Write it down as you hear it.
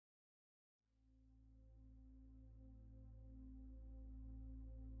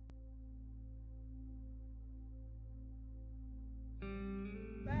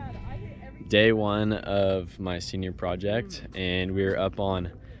Day one of my senior project, and we were up on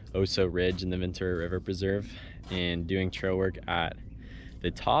Oso Ridge in the Ventura River Preserve and doing trail work at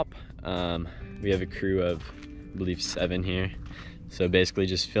the top. We have a crew of, I believe, 7 here. So basically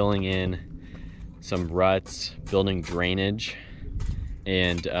just filling in some ruts, building drainage,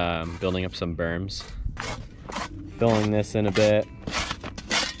 and building up some berms. Filling this in a bit.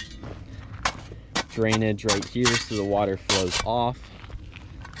 Drainage right here so the water flows off.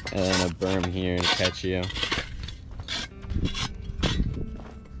 And then a berm here to catch you.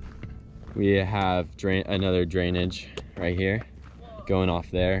 We have another drainage right here going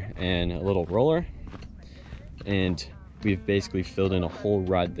off there, and a little roller. And we've basically filled in a whole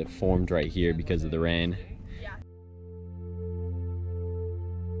rut that formed right here because of the rain.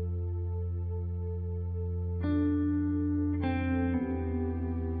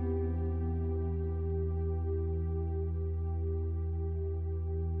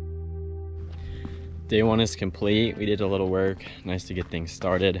 Day one is complete. We did a little work. Nice to get things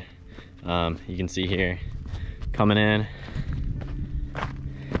started. You can see here, coming in,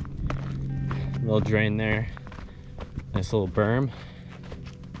 little drain there, nice little berm.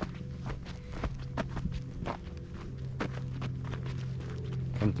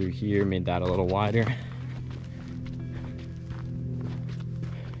 Come through here, made that a little wider.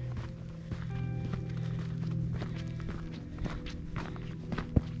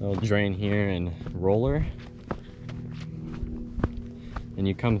 Little drain here and roller. And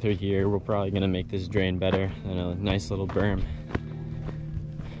you come through here, we're probably gonna make this drain better than a nice little berm.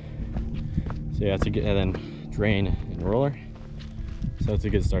 So yeah, it's a good, and then drain and roller. So it's a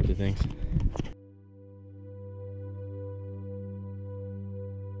good start to things.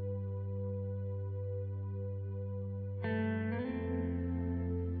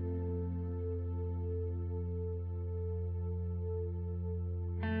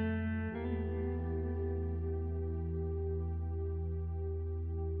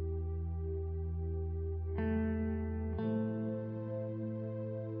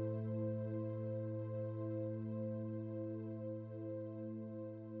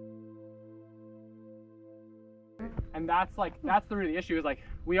 And that's the really issue, is like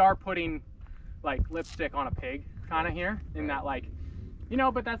we are putting like lipstick on a pig kind of here, in that, like, you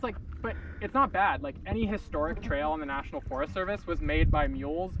know, but it's not bad. Like any historic trail in the National Forest Service was made by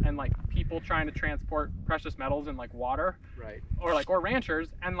mules and like people trying to transport precious metals in like water, right? Or ranchers,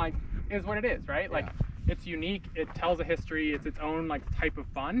 and like is what it is, right? Yeah. Like it's unique, it tells a history, it's its own like type of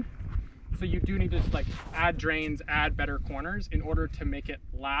fun. So you do need to like add drains, add better corners in order to make it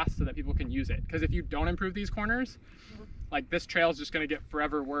last so that people can use it. Because if you don't improve these corners, like this trail is just going to get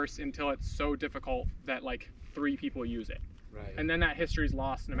forever worse until it's so difficult that like 3 people use it. Right. And then that history is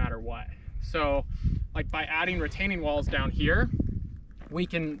lost no matter what. So like by adding retaining walls down here, we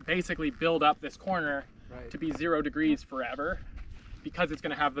can basically build up this corner to be 0 degrees forever, because it's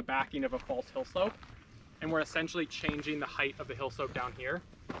going to have the backing of a false hill slope. And we're essentially changing the height of the hill slope down here,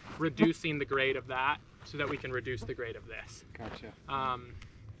 reducing the grade of that so that we can reduce the grade of this. Gotcha.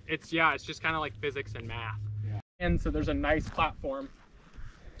 It's just kind of like physics and math. Yeah. And so there's a nice platform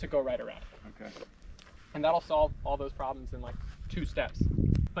to go right around. Okay. And that'll solve all those problems in like 2 steps.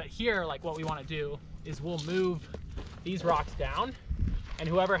 But here, like what we want to do is we'll move these rocks down, and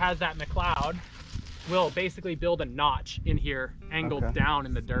whoever has that McLeod will basically build a notch in here, angled down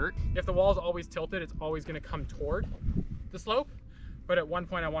in the dirt. If the wall is always tilted, it's always going to come toward the slope. But at one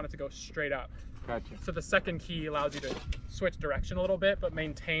point I want it to go straight up. Gotcha. So the second key allows you to switch direction a little bit, but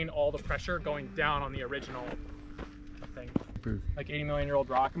maintain all the pressure going down on the original thing. Like 80 million year old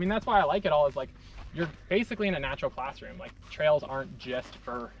rock. I mean, that's why I like it all, is like you're basically in a natural classroom. Like trails aren't just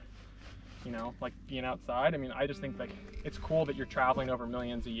for, you know, like being outside. I mean, I just think like it's cool that you're traveling over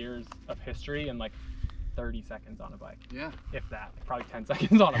millions of years of history in like 30 seconds on a bike. Yeah. If that, probably 10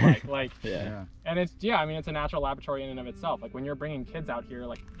 seconds on a bike. Like, Yeah. And it's, I mean, it's a natural laboratory in and of itself. Like when you're bringing kids out here,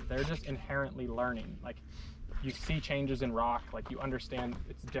 like they're just inherently learning. Like you see changes in rock, like you understand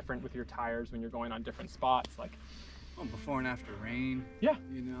it's different with your tires when you're going on different spots. Like, well, before and after rain. Yeah.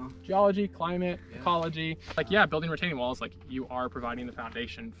 You know. Geology, climate, ecology. Like, yeah, building retaining walls, like you are providing the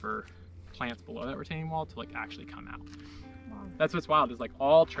foundation for plants below that retaining wall to like actually come out. That's what's wild, is like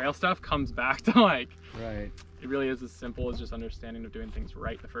all trail stuff comes back to like, right. It really is as simple as just understanding of doing things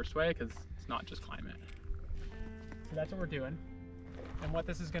right the first way, because it's not just climate. So that's what we're doing. And what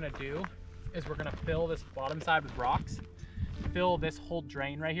this is gonna do is we're gonna fill this bottom side with rocks, fill this whole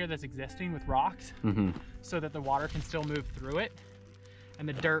drain right here that's existing with rocks, so that the water can still move through it. And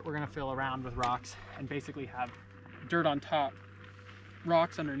the dirt we're gonna fill around with rocks, and basically have dirt on top,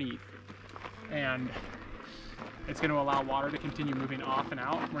 rocks underneath. And It's going to allow water to continue moving off and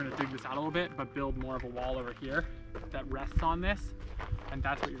out. We're going to dig this out a little bit, but build more of a wall over here that rests on this. And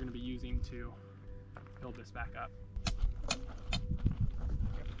that's what you're going to be using to build this back up.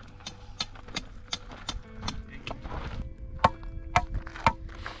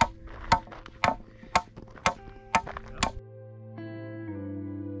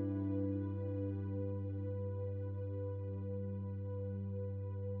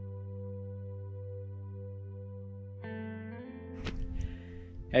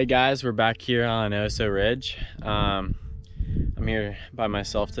 Hey guys, we're back here on Oso Ridge. I'm here by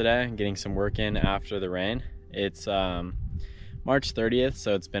myself today, getting some work in after the rain. It's March 30th,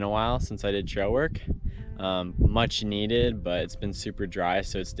 so it's been a while since I did trail work. Much needed, but it's been super dry,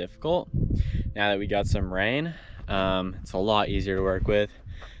 so it's difficult. Now that we got some rain, it's a lot easier to work with.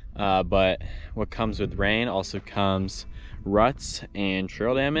 But what comes with rain also comes ruts and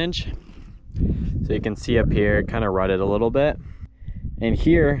trail damage. So you can see up here, it kind of rutted a little bit. And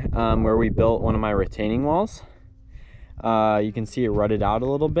here, where we built one of my retaining walls, you can see it rutted out a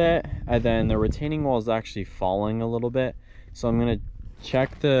little bit, and then the retaining wall is actually falling a little bit. So I'm gonna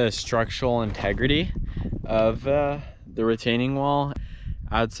check the structural integrity of the retaining wall,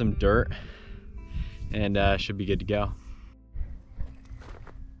 add some dirt, and should be good to go.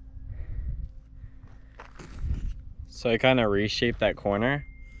 So I kind of reshaped that corner.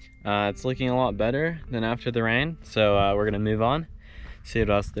 It's looking a lot better than after the rain, so we're gonna move on. See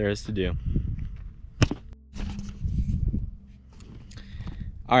what else there is to do.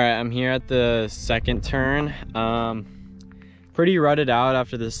 All right, I'm here at the second turn. Pretty rutted out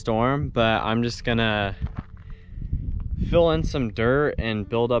after the storm, but I'm just gonna fill in some dirt and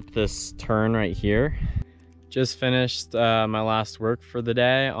build up this turn right here. Just finished my last work for the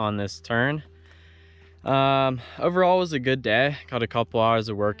day on this turn. Overall, it was a good day. Got a couple hours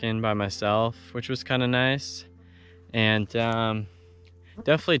of work in by myself, which was kind of nice. And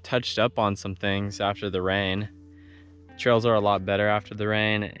definitely touched up on some things after the rain. Trails are a lot better after the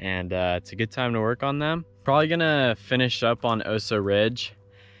rain, and it's a good time to work on them. Probably gonna finish up on Oso Ridge.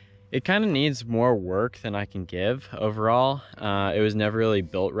 It kind of needs more work than I can give overall. It was never really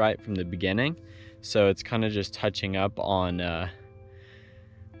built right from the beginning, so it's kind of just touching up on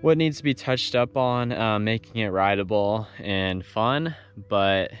what needs to be touched up on, making it rideable and fun,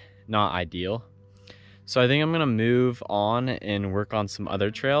 but not ideal. So I think I'm gonna move on and work on some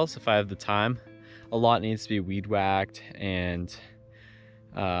other trails if I have the time. A lot needs to be weed whacked and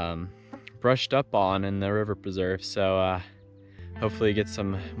brushed up on in the river preserve. So hopefully get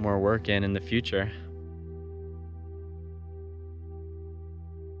some more work in the future.